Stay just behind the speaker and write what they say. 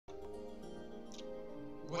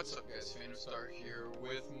What's up guys, Phantomstar here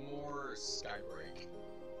with more Skybreak.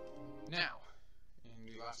 Now, in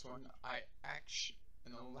the last one,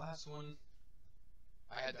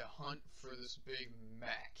 I had to hunt for this big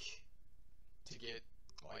mech to get,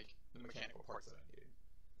 like, the mechanical parts that I needed.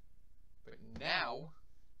 But now,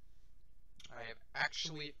 I have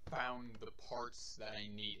actually found the parts that I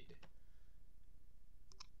needed.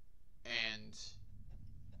 And,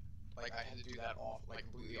 like, I had to do that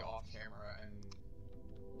completely off camera and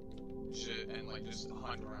shit, and like just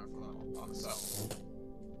hunt around for them on myself.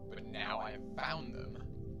 But now I have found them,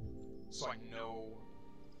 so I know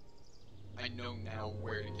now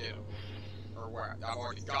where to get them, or where I've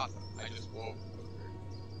already got them. I just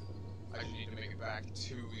need to make it back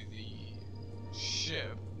to the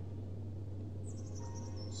ship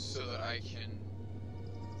so that I can.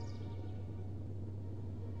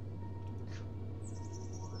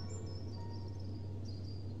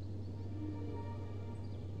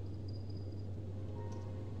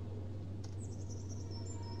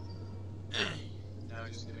 Now I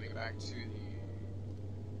just need to make it back to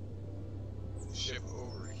the ship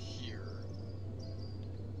over here.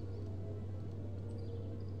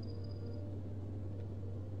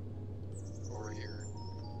 Over here.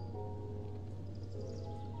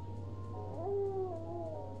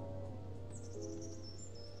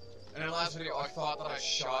 And in the last video, I thought that I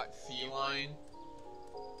shot feline.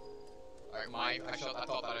 I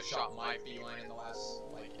thought that I shot my feline in the last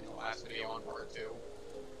video on part 2.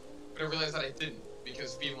 But I realized that I didn't,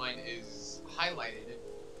 because feline is highlighted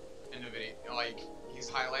in the video. Like, he's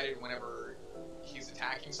highlighted whenever he's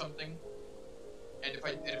attacking something. And if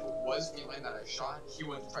it was feline that I shot, he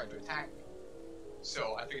wouldn't have tried to attack me.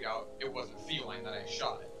 So I figured out it wasn't feline that I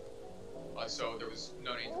shot. So there was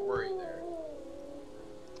no need to worry there.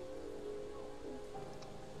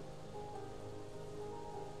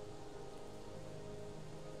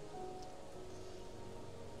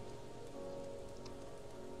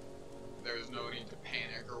 There's no need to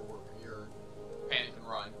panic or panic and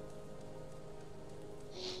run.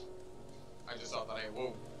 I just thought that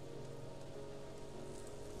whoa.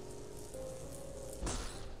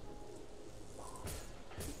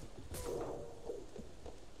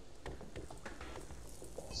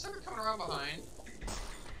 Sucker coming around behind.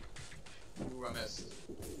 Ooh, I missed.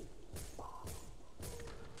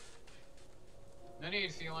 No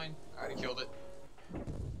need, feline. I already killed it.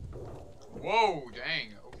 Whoa,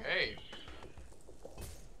 dang, okay.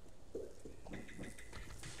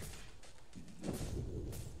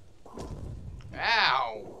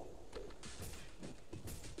 Ow!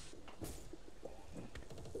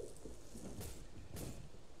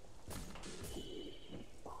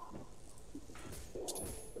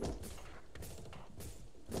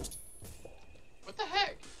 What the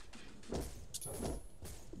heck?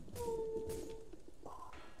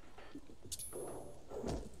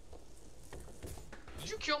 Did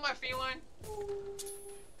you kill my feline?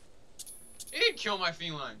 You didn't kill my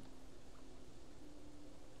feline.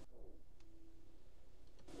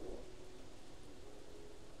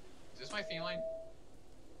 Is this my feline?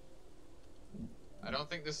 I don't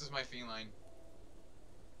think this is my feline.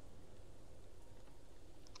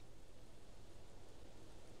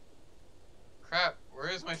 Crap, where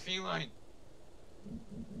is my feline?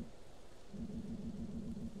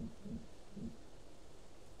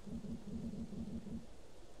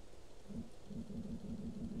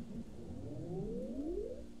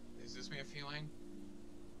 Is this me a feline?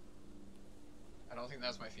 I don't think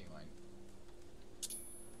that's my feline.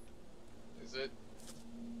 Is it?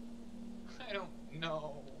 I don't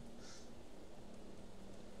know.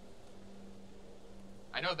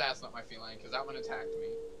 I know that's not my feline because that one attacked me.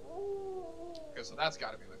 Okay, so that's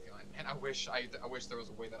got to be my feline. Man, I wish there was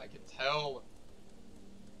a way that I could tell.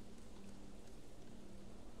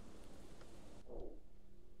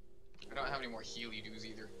 I don't have any more Healy dues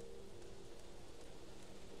either.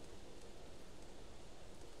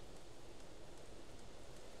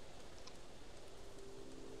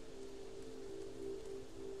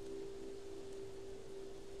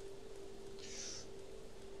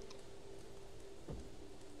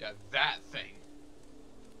 Yeah, that thing.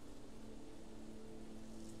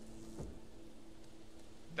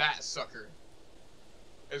 That sucker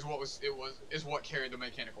is what carried the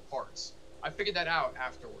mechanical parts. I figured that out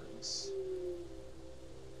afterwards.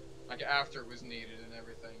 Like after it was needed and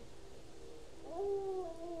everything.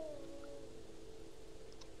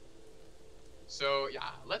 So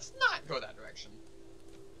yeah, let's not go that direction.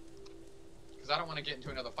 Because I don't want to get into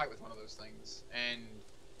another fight with one of those things and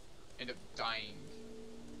end up dying.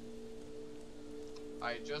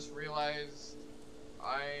 I just realized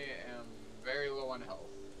I am very low on health.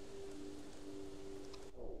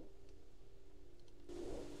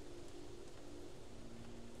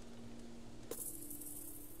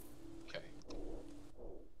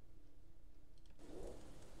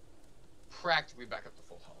 practically back up to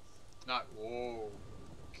full health. Not, whoa.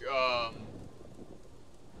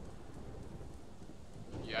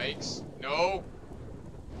 Yikes. No.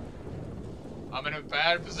 I'm in a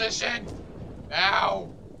bad position.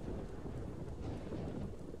 Ow.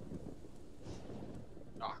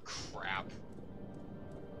 Oh, crap.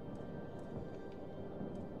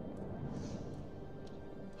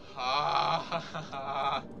 Ha ha ha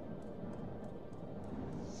ha.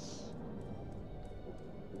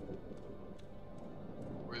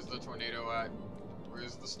 Where's the tornado at?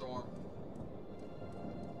 Where's the storm?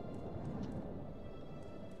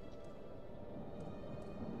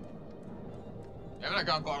 Haven't I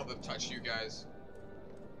gone bottle to touch you guys?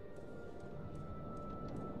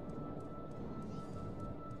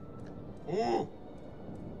 Ooh!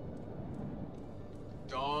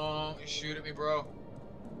 Don't shoot at me, bro.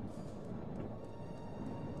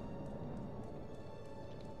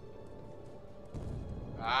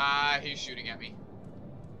 Ah, he's shooting at me.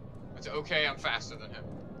 It's okay, I'm faster than him.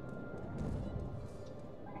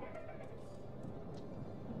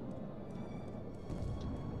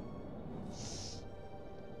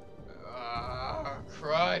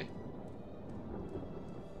 Crud.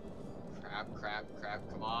 Crap,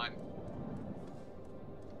 come on.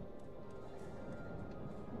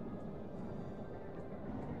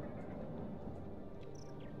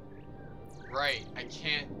 Right, I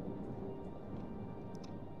can't.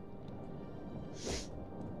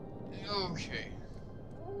 Okay.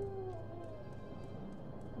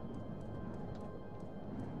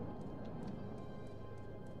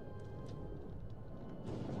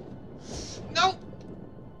 No!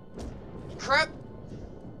 Crap!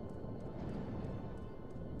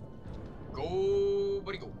 Go,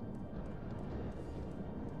 buddy, go.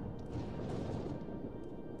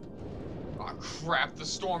 Oh crap, the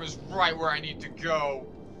storm is right where I need to go.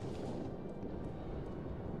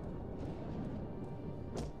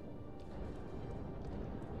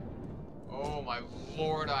 Oh my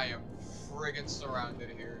lord, I am friggin' surrounded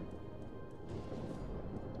here.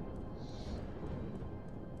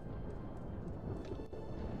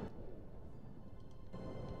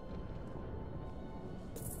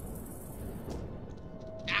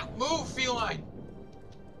 Ow, move, feline!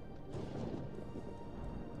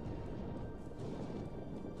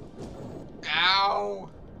 Ow!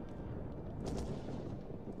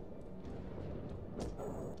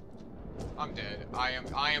 I'm dead. I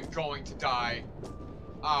am going to die.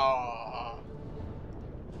 Ah.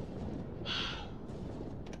 I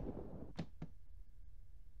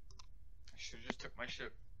should have just took my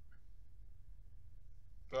ship.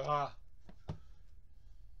 Ah.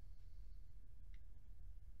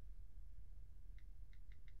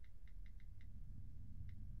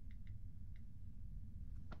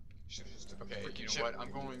 Should have just took a freaking You know ship. what?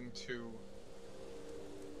 I'm going to.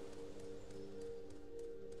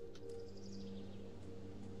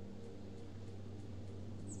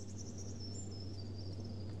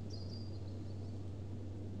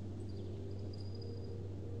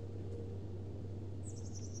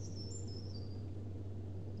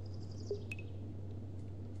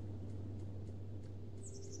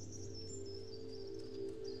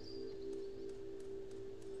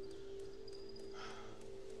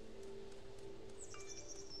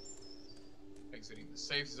 Exiting the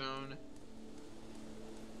safe zone.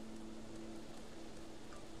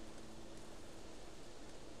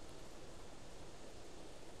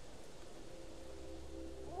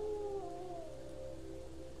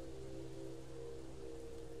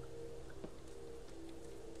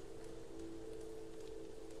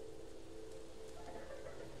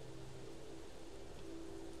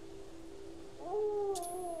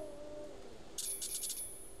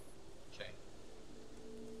 Okay.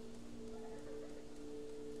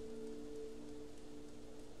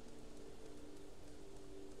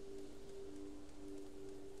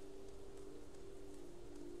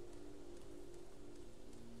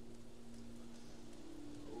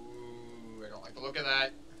 Ooh, I don't like the look of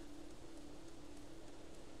that.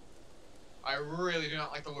 I really do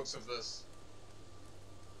not like the looks of this.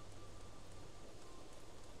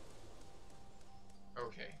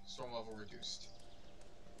 Okay, storm level reduced.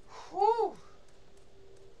 Whew!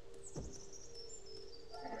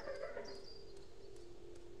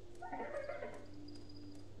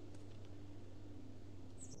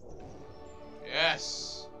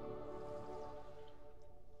 Yes!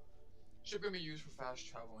 Ship can be used for fast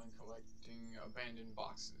travel and collecting abandoned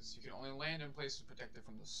boxes. You can only land in places protected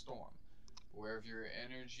from the storm. Wherever your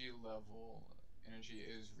energy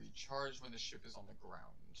is recharged when the ship is on the ground.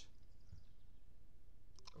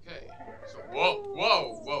 Okay, so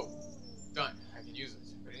whoa! Done. I can use it,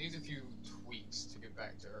 but it needs a few tweaks to get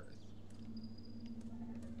back to Earth.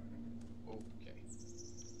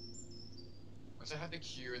 Once I have the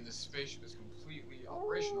cure and the spaceship is completely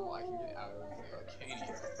operational, I can get out of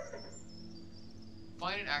Arcania.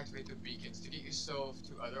 Find and activate the beacons to get yourself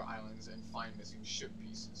to other islands and find missing ship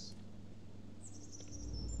pieces.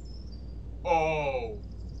 Oh!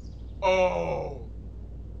 Oh!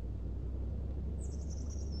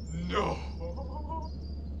 No!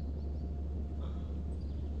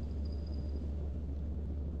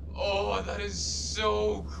 Oh, that is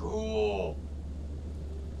so cool!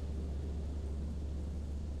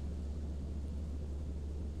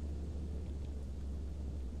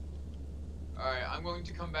 Alright, I'm going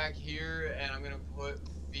to come back here and I'm going to put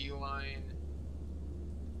feline.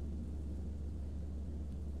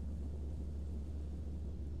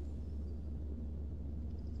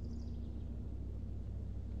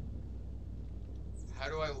 How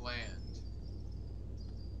do I land?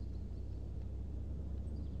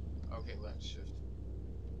 Okay, left shift.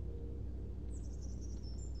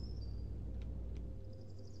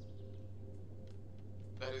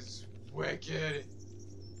 That is wicked.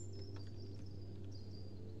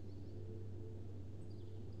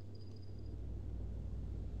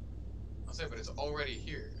 I'll say, but it's already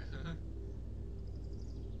here.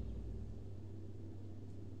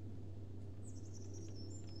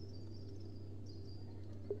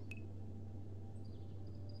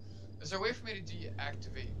 Is there a way for me to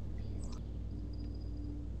deactivate beeline?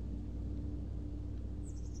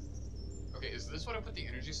 Okay, is this what I put the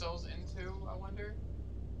energy cells into, I wonder?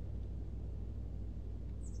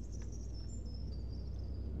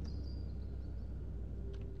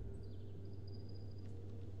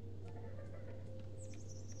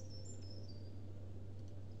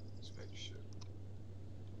 Inspect ship.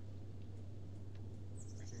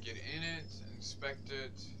 I can get in it, inspect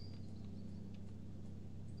it.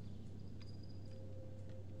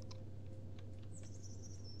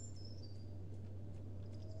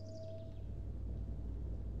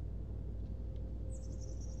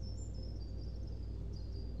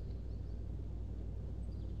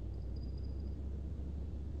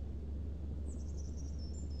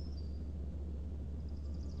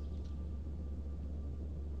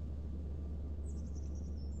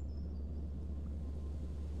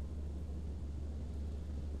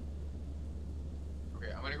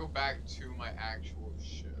 Okay, I'm gonna go back to my actual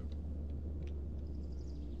ship.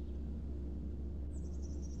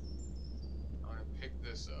 I'm gonna pick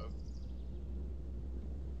this up.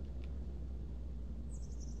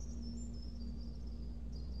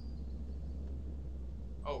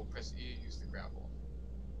 Oh, press E, use the grapple.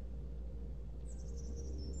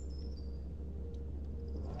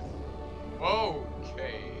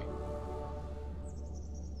 Okay.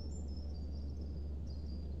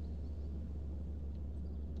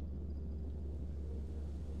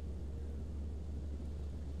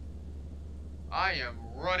 I am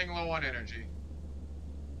running low on energy.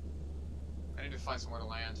 I need to find somewhere to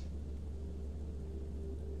land.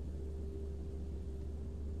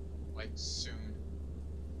 Like, soon.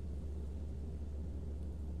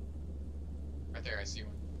 Right there, I see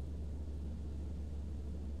one.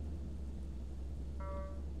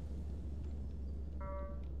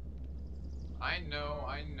 I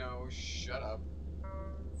know, shut up.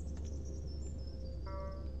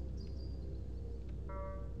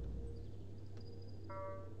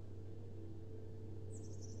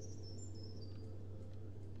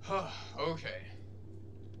 Okay.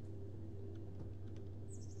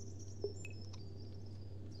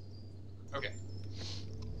 Okay.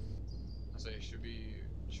 So it should be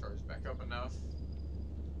charged back up enough.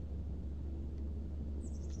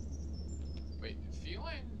 Wait,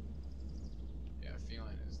 feline? Yeah,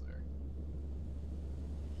 feline is there.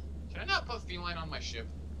 Can I not put feline on my ship?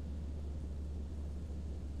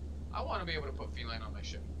 I want to be able to put feline on my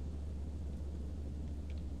ship.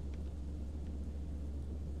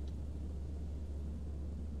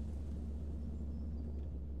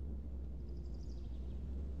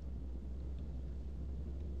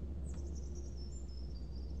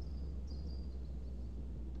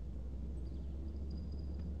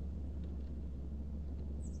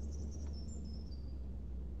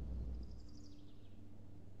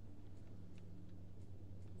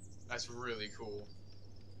 That's really cool.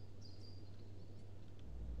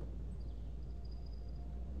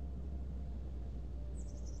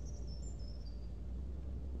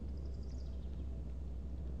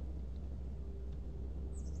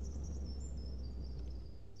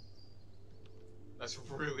 That's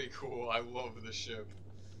really cool. I love the ship.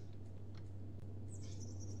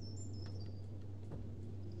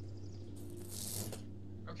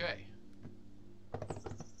 Okay.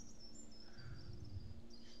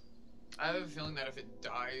 I have a feeling that if it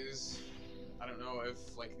dies, I don't know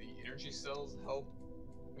if, like, the energy cells help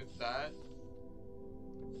with that.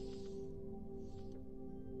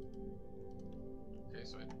 Okay,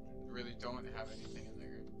 so I really don't have anything in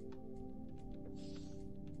there.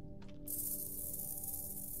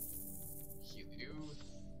 Healy-doo.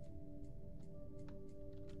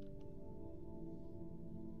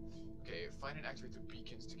 Okay, find and activate the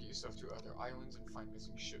beacons to get yourself to other islands and find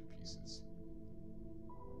missing ship pieces.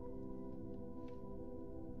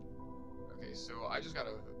 Okay, so I just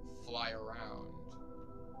gotta fly around.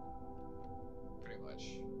 Pretty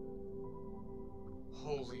much.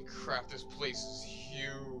 Holy crap, this place is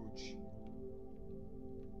huge.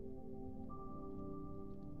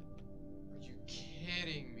 Are you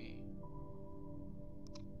kidding me?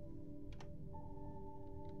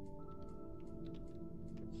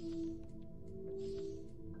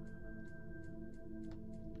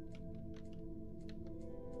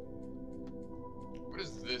 What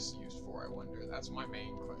is this used for, I wonder? That's my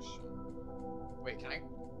main question. Wait, can I?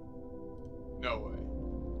 No way.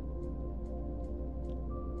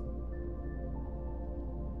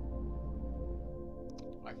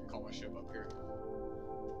 I can call my ship up here.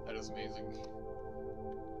 That is amazing.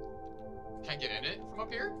 Can I get in it from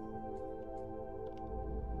up here?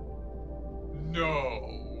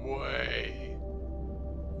 No way.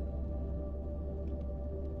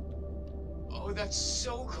 Oh, that's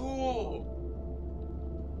so cool.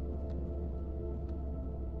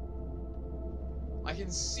 I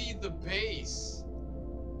can see the base.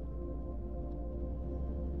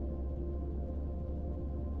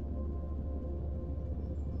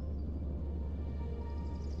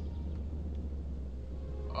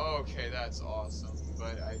 Okay, that's awesome,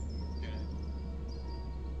 but I'm gonna...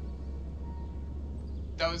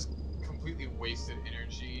 That was completely wasted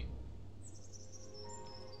energy.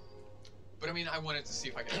 But I mean, I wanted to see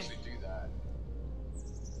if I could actually do that.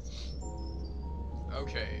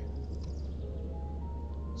 Okay.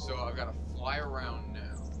 So I've got to fly around now.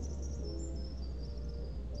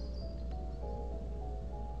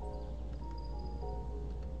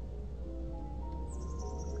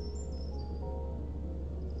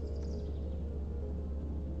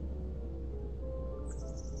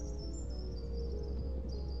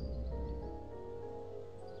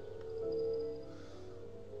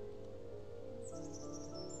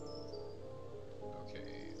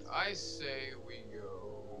 Okay, I say we go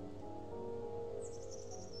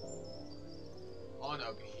on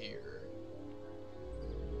up here.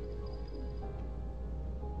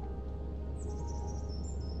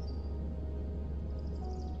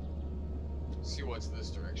 See what's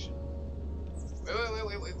this direction.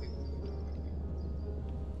 Wait.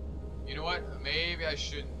 You know what? Maybe I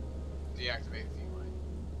shouldn't deactivate Feline.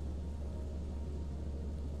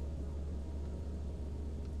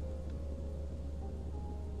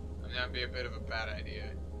 I mean, that'd be a bit of a bad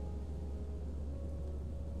idea.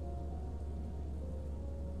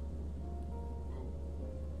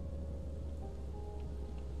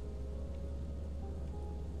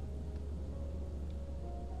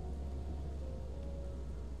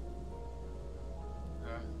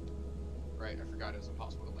 Right, I forgot it was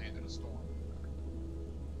impossible to land in a storm.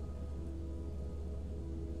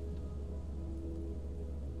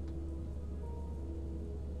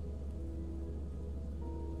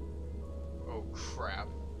 Oh crap.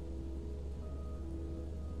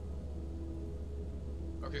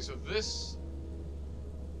 Okay, so this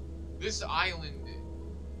island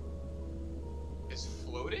is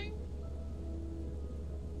floating?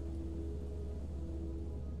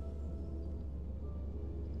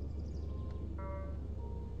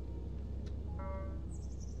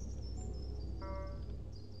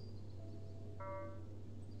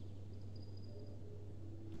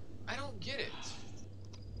 I don't get it.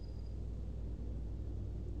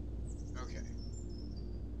 Okay.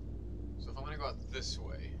 So if I'm gonna go out this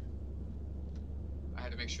way, I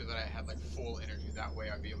had to make sure that I had like full energy. That way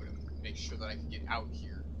I'd be able to make sure that I could get out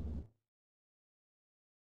here.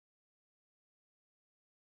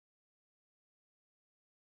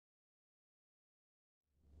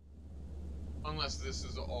 Unless this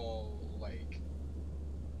is all like...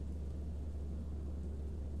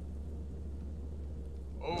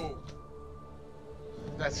 Oh!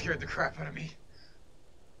 That scared the crap out of me.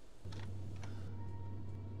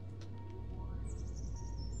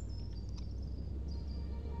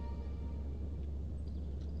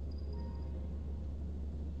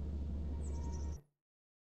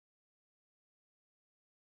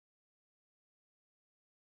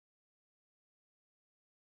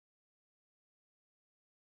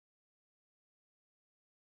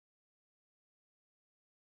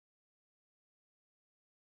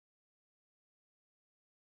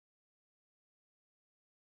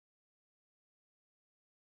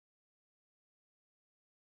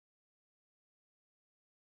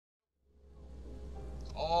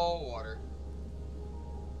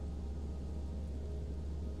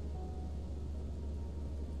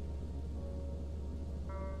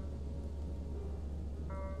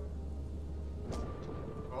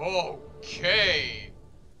 Okay.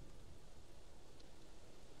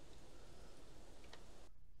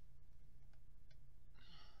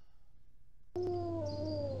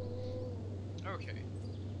 Okay.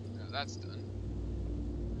 Now that's done.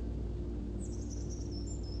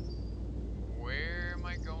 Where am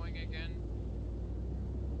I going again?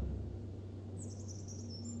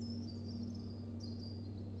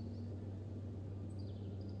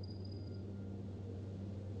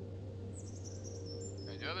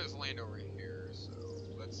 I know there's land over here, so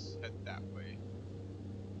let's head that way.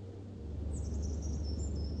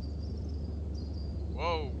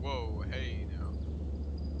 Whoa, whoa, hey now.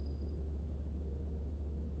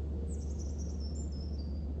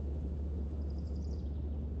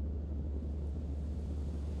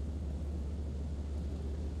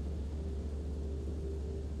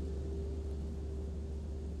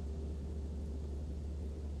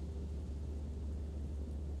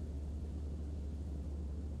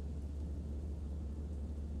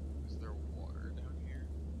 Is there water down here?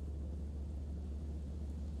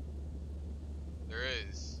 There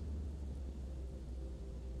is.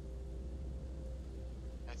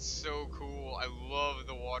 That's so cool. I love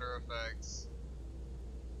the water effects.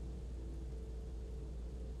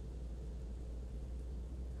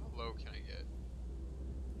 How low can I get?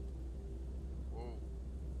 Whoa.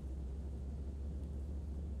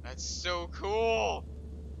 That's so cool!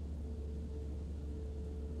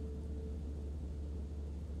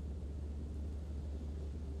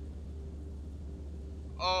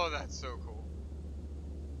 Oh, that's so cool.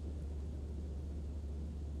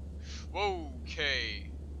 Whoa,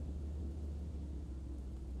 okay.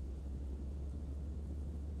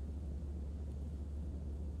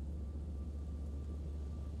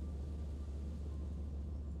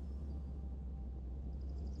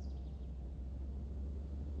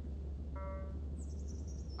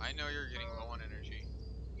 I know you're getting low on energy.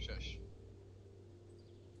 Shush.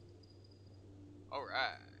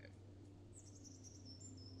 Alright.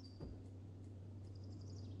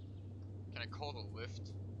 Can I call the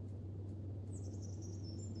lift?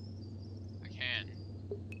 I can.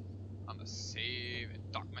 I'm gonna save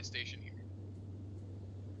and dock my station here.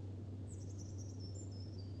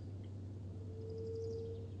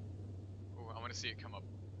 Ooh, I want to see it come up.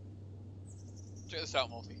 Check this out,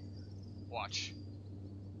 Multi. Watch.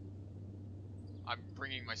 I'm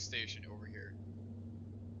bringing my station over here.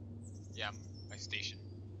 Yeah, my station.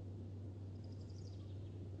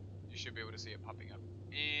 You should be able to see it popping up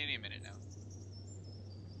any minute now.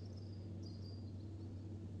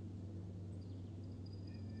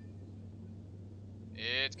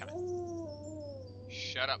 It's coming.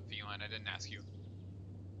 Shut up, feline. I didn't ask you.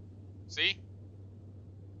 See?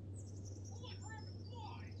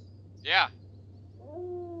 Yeah.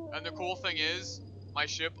 And the cool thing is, my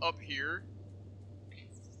ship up here.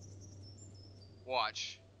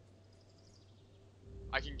 Watch.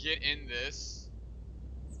 I can get in this.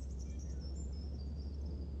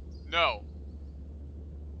 No.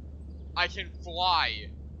 I can fly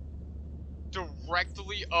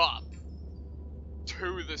directly up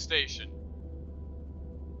to the station.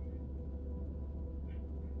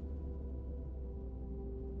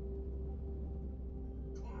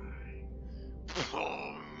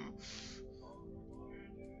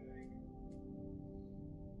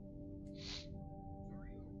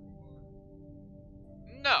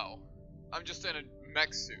 No. I'm just in a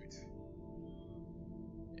mech suit.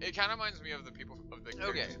 It kind of reminds me of the people of the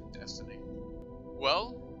characters in Destiny.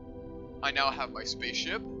 Well, I now have my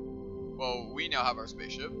spaceship. Well, we now have our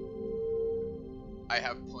spaceship. I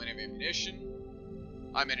have plenty of ammunition.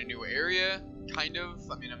 I'm in a new area, kind of.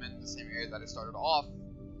 I mean, I'm in the same area that I started off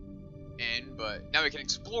in, but now we can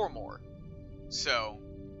explore more. So,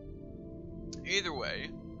 either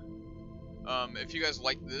way, if you guys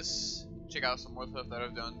like this, check out some more stuff that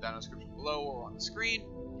I've done down in the description below or on the screen.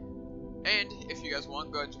 And if you guys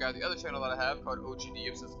want, go ahead and check out the other channel that I have called OGD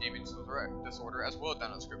Obsessive Gaming Disorder as well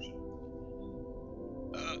down in the description.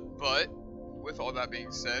 But, with all that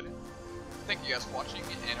being said, thank you guys for watching,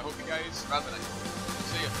 and I hope you guys have a nice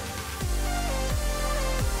day. See ya.